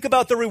there. I think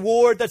about the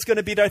reward that's going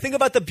to be there. I think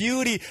about the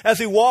beauty as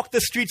we walk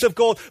the streets of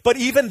gold, but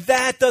even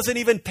that doesn't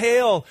even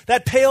pale.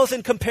 That pales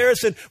in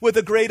comparison with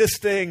the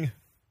greatest thing.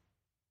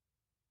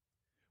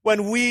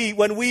 When we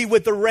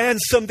with the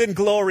ransomed in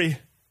glory,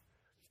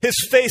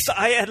 his face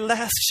I at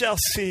last shall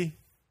see,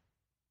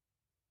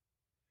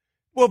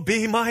 will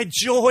be my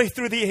joy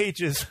through the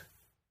ages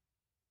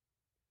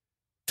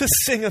to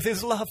sing of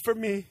his love for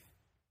me.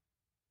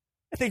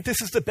 I think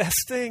this is the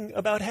best thing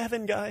about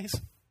heaven, guys.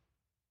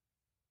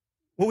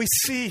 When we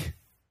see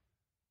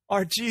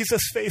our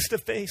Jesus face to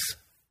face,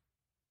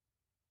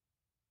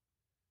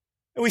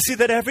 and we see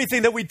that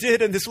everything that we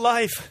did in this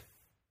life,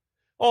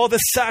 all the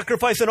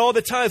sacrifice and all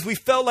the times we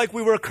felt like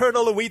we were a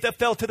kernel of wheat that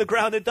fell to the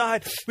ground and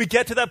died. We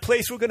get to that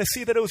place, we're going to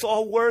see that it was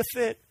all worth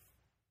it.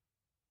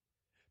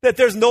 That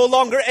there's no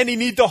longer any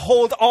need to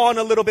hold on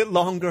a little bit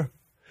longer.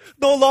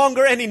 No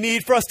longer any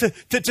need for us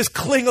to just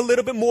cling a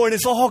little bit more, and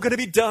it's all going to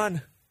be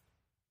done.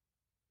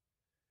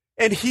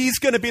 And he's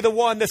going to be the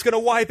one that's going to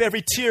wipe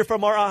every tear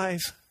from our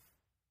eyes.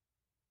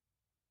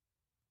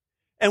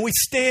 And we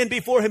stand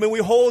before him and we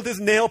hold his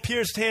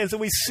nail-pierced hands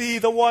and we see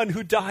the one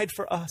who died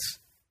for us.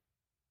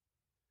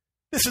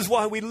 This is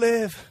why we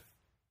live.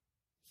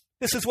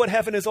 This is what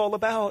heaven is all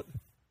about.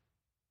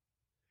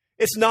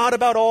 It's not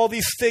about all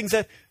these things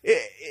that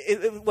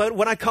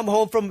when I come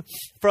home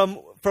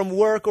from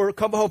work or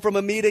come home from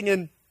a meeting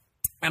and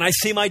I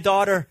see my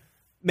daughter,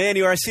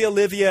 Manny, or I see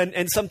Olivia,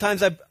 and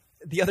sometimes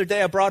the other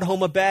day I brought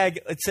home a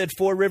bag. It said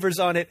 4 Rivers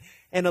on it.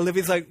 And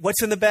Olivia's like,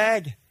 what's in the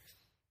bag?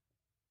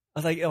 I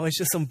was like, oh, it's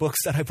just some books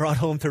that I brought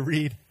home to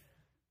read.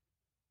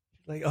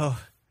 Like,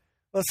 oh.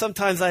 Well,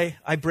 sometimes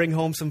I bring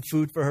home some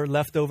food for her,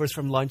 leftovers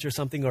from lunch or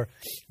something, or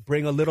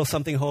bring a little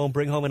something home,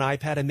 bring home an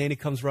iPad, and Manny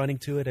comes running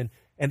to it. And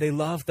they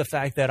love the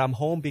fact that I'm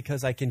home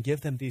because I can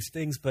give them these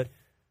things. But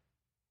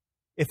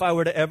If I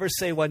were to ever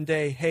say one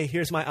day, hey,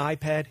 here's my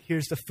iPad,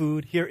 here's the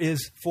food, here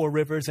is 4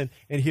 Rivers, and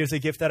here's a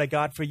gift that I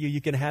got for you.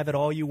 You can have it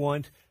all you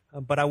want,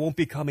 but I won't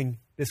be coming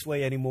this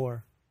way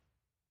anymore.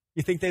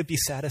 You think they'd be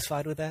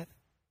satisfied with that?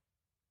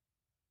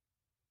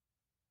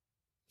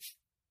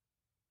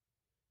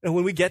 And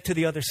when we get to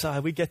the other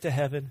side, we get to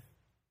heaven,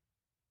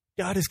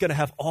 God is going to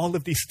have all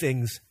of these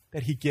things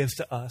that he gives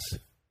to us.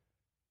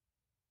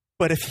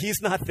 But if he's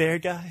not there,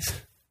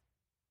 guys,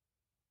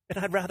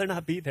 then I'd rather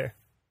not be there.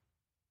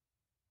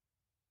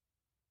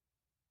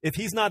 If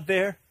he's not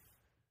there,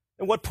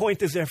 then what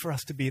point is there for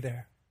us to be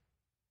there?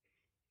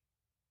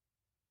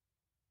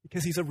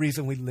 Because he's a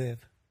reason we live.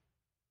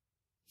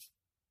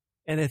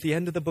 And at the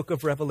end of the book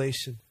of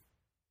Revelation,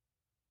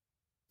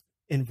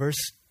 in verse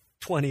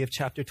 20 of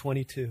chapter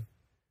 22,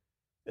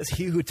 as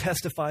he who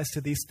testifies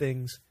to these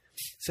things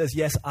says,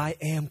 yes, I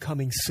am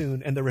coming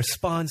soon. And the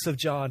response of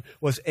John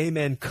was,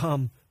 amen,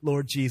 come,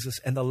 Lord Jesus.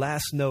 And the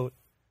last note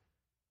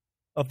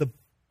of the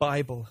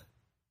Bible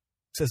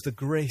says, the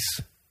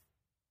grace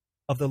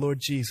of the Lord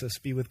Jesus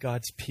be with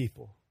God's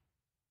people.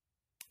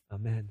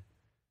 Amen.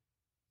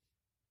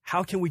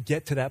 How can we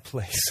get to that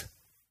place? I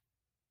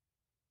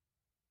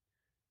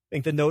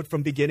think the note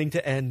from beginning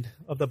to end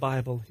of the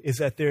Bible is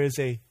that there is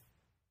a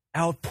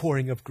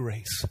outpouring of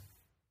grace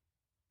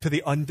to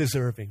the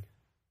undeserving.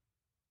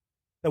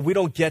 That we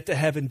don't get to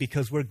heaven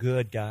because we're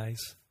good,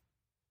 guys.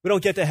 We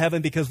don't get to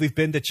heaven because we've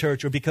been to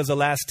church or because the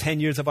last 10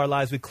 years of our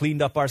lives we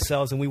cleaned up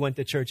ourselves and we went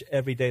to church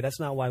every day. That's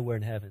not why we're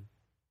in heaven.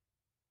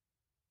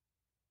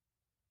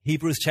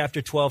 Hebrews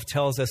chapter 12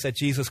 tells us that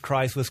Jesus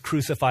Christ was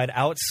crucified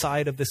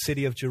outside of the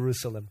city of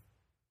Jerusalem.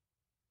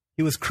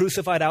 He was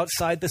crucified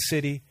outside the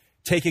city,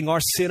 taking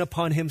our sin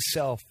upon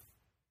himself.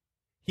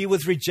 He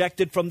was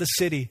rejected from the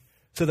city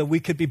so that we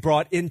could be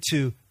brought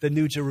into the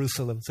new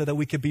Jerusalem, so that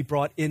we could be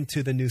brought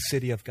into the new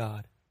city of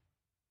God.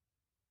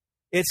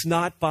 It's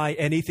not by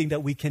anything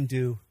that we can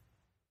do,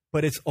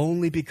 but it's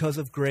only because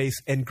of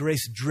grace, and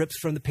grace drips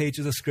from the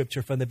pages of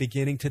Scripture from the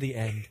beginning to the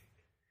end.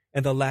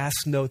 And the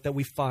last note that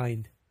we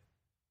find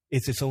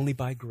is it's only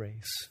by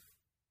grace.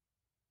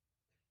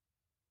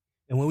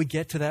 And when we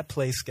get to that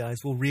place, guys,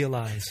 we'll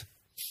realize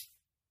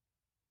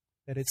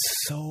that it's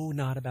so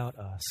not about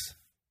us.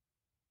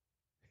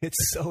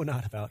 It's so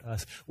not about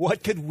us.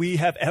 What could we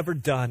have ever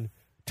done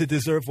to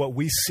deserve what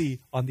we see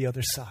on the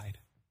other side?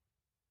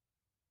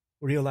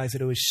 We realize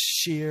that it was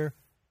sheer,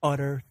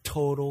 utter,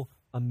 total,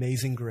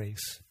 amazing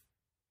grace.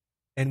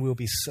 And we'll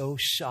be so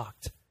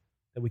shocked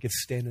that we could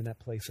stand in that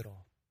place at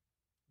all.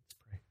 Let's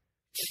pray.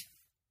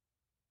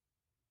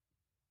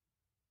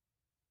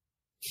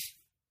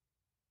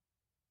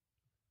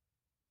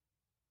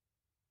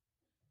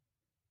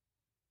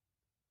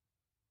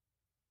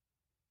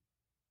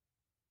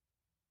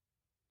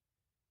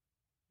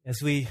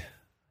 As we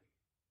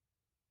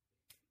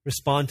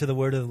respond to the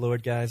word of the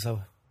Lord, guys, I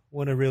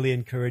want to really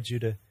encourage you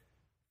to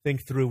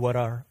think through what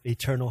our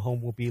eternal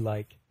home will be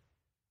like.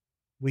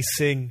 We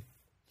sing,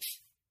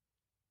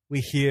 we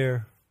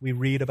hear, we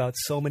read about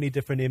so many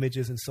different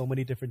images and so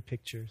many different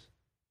pictures.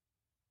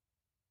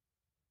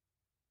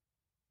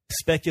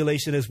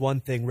 Speculation is one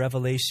thing,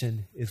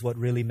 revelation is what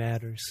really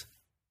matters.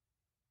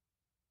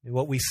 And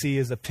what we see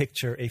is a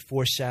picture, a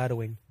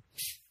foreshadowing.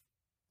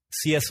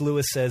 C.S.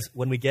 Lewis says,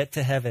 when we get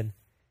to heaven,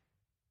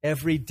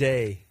 every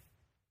day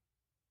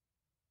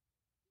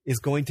is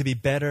going to be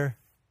better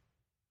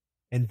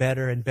and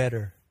better and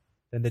better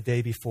than the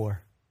day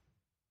before.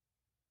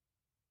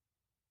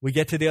 We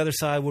get to the other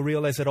side, we'll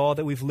realize that all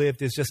that we've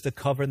lived is just a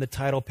cover in the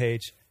title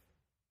page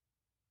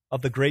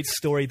of the great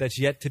story that's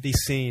yet to be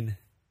seen.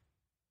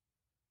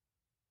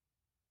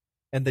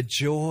 And the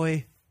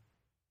joy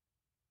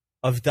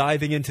of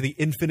diving into the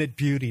infinite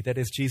beauty that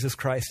is Jesus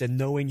Christ and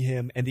knowing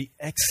him, and the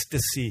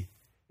ecstasy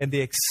and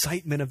the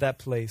excitement of that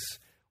place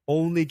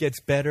only gets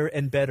better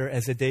and better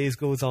as the days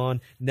goes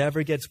on,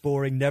 never gets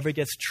boring, never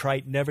gets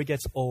trite, never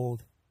gets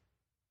old.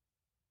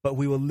 But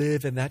we will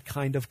live in that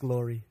kind of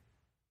glory,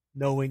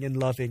 knowing and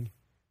loving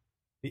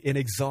the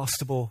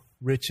inexhaustible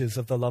riches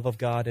of the love of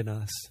God in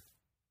us.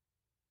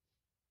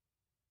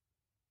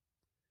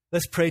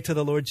 Let's pray to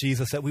the Lord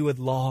Jesus that we would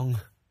long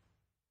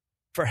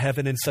for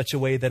heaven in such a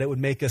way that it would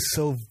make us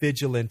so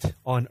vigilant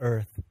on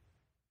earth.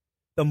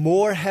 The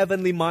more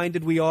heavenly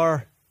minded we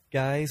are,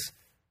 guys,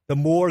 the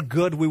more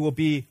good we will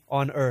be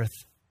on earth.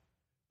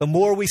 The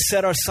more we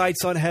set our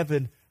sights on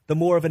heaven, the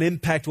more of an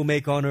impact we'll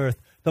make on earth.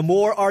 The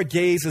more our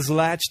gaze is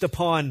latched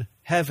upon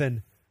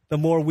heaven, the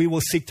more we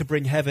will seek to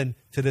bring heaven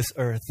to this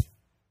earth.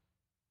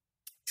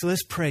 So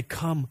let's pray,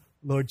 come,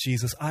 Lord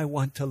Jesus, I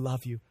want to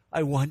love you.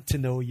 I want to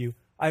know you.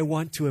 I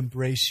want to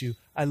embrace you.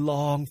 I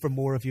long for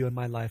more of you in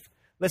my life.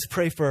 Let's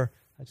pray for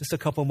just a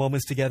couple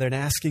moments together and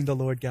asking the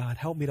Lord God,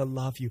 help me to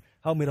love you.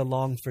 Help me to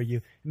long for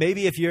you.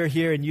 Maybe if you're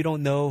here and you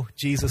don't know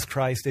Jesus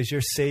Christ as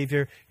your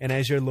Savior and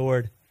as your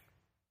Lord,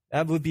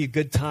 that would be a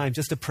good time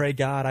just to pray,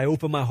 God, I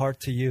open my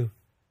heart to you.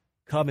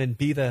 Come and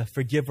be the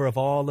forgiver of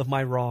all of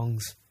my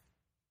wrongs.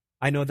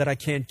 I know that I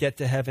can't get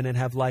to heaven and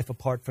have life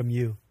apart from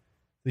you.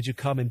 Would you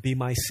come and be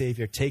my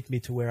Savior? Take me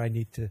to where I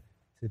need to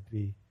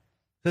be.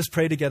 Let's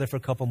pray together for a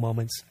couple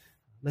moments.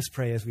 Let's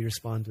pray as we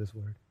respond to His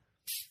word.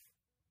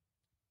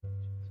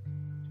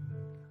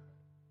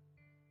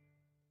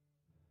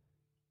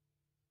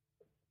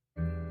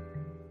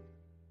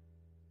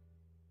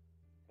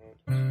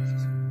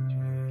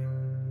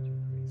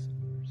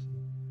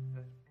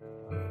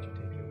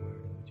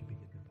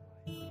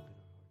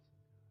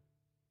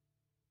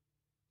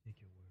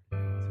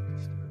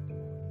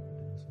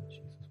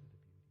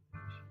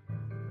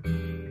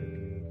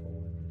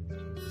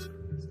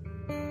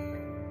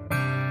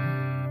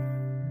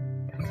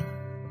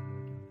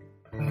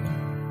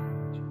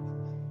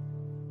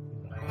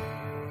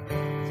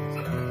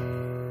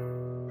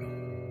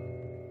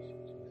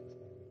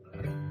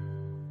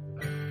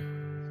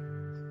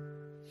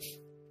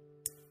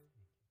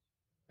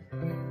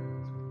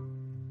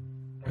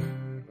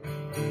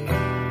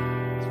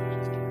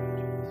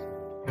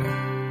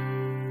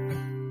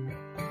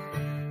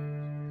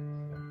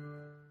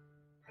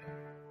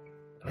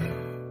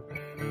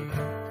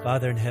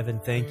 Father in heaven,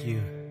 thank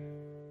you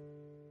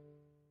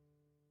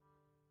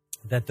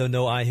that though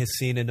no eye has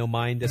seen and no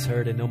mind has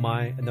heard and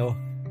no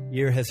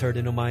ear has heard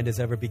and no mind has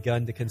ever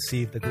begun to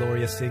conceive the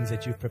glorious things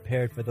that you've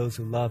prepared for those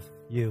who love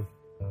you.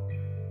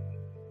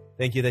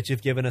 Thank you that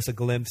you've given us a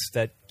glimpse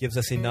that gives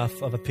us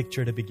enough of a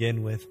picture to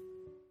begin with,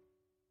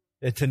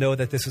 and to know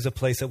that this is a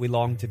place that we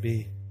long to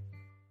be.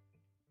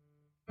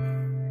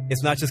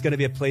 It's not just going to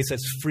be a place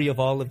that's free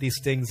of all of these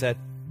things that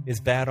is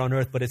bad on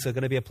earth, but it's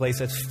going to be a place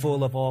that's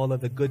full of all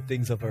of the good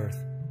things of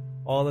earth,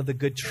 all of the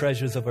good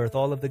treasures of earth,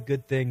 all of the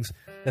good things,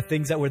 the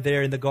things that were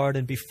there in the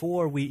garden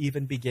before we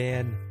even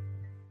began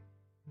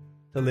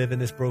to live in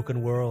this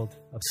broken world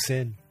of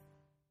sin.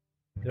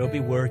 There will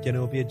be work and it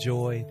will be a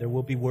joy. There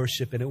will be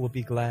worship and it will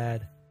be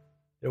glad.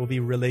 There will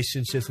be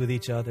relationships with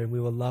each other and we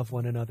will love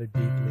one another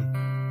deeply.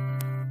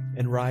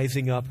 And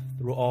rising up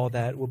through all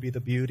that will be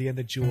the beauty and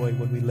the joy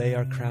when we lay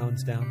our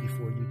crowns down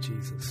before you,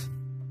 Jesus.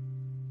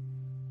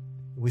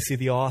 We see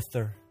the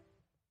author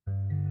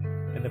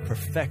and the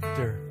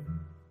perfecter,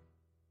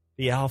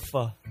 the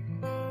Alpha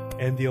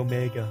and the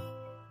Omega,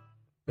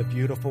 the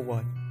beautiful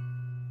one.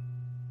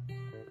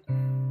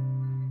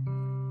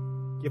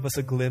 Give us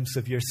a glimpse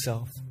of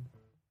yourself.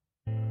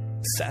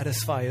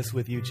 Satisfy us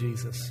with you,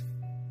 Jesus,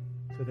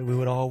 so that we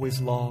would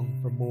always long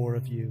for more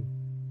of you,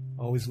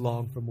 always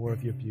long for more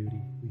of your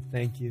beauty. We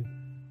thank you,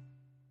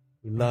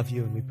 we love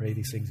you, and we pray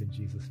these things in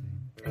Jesus' name.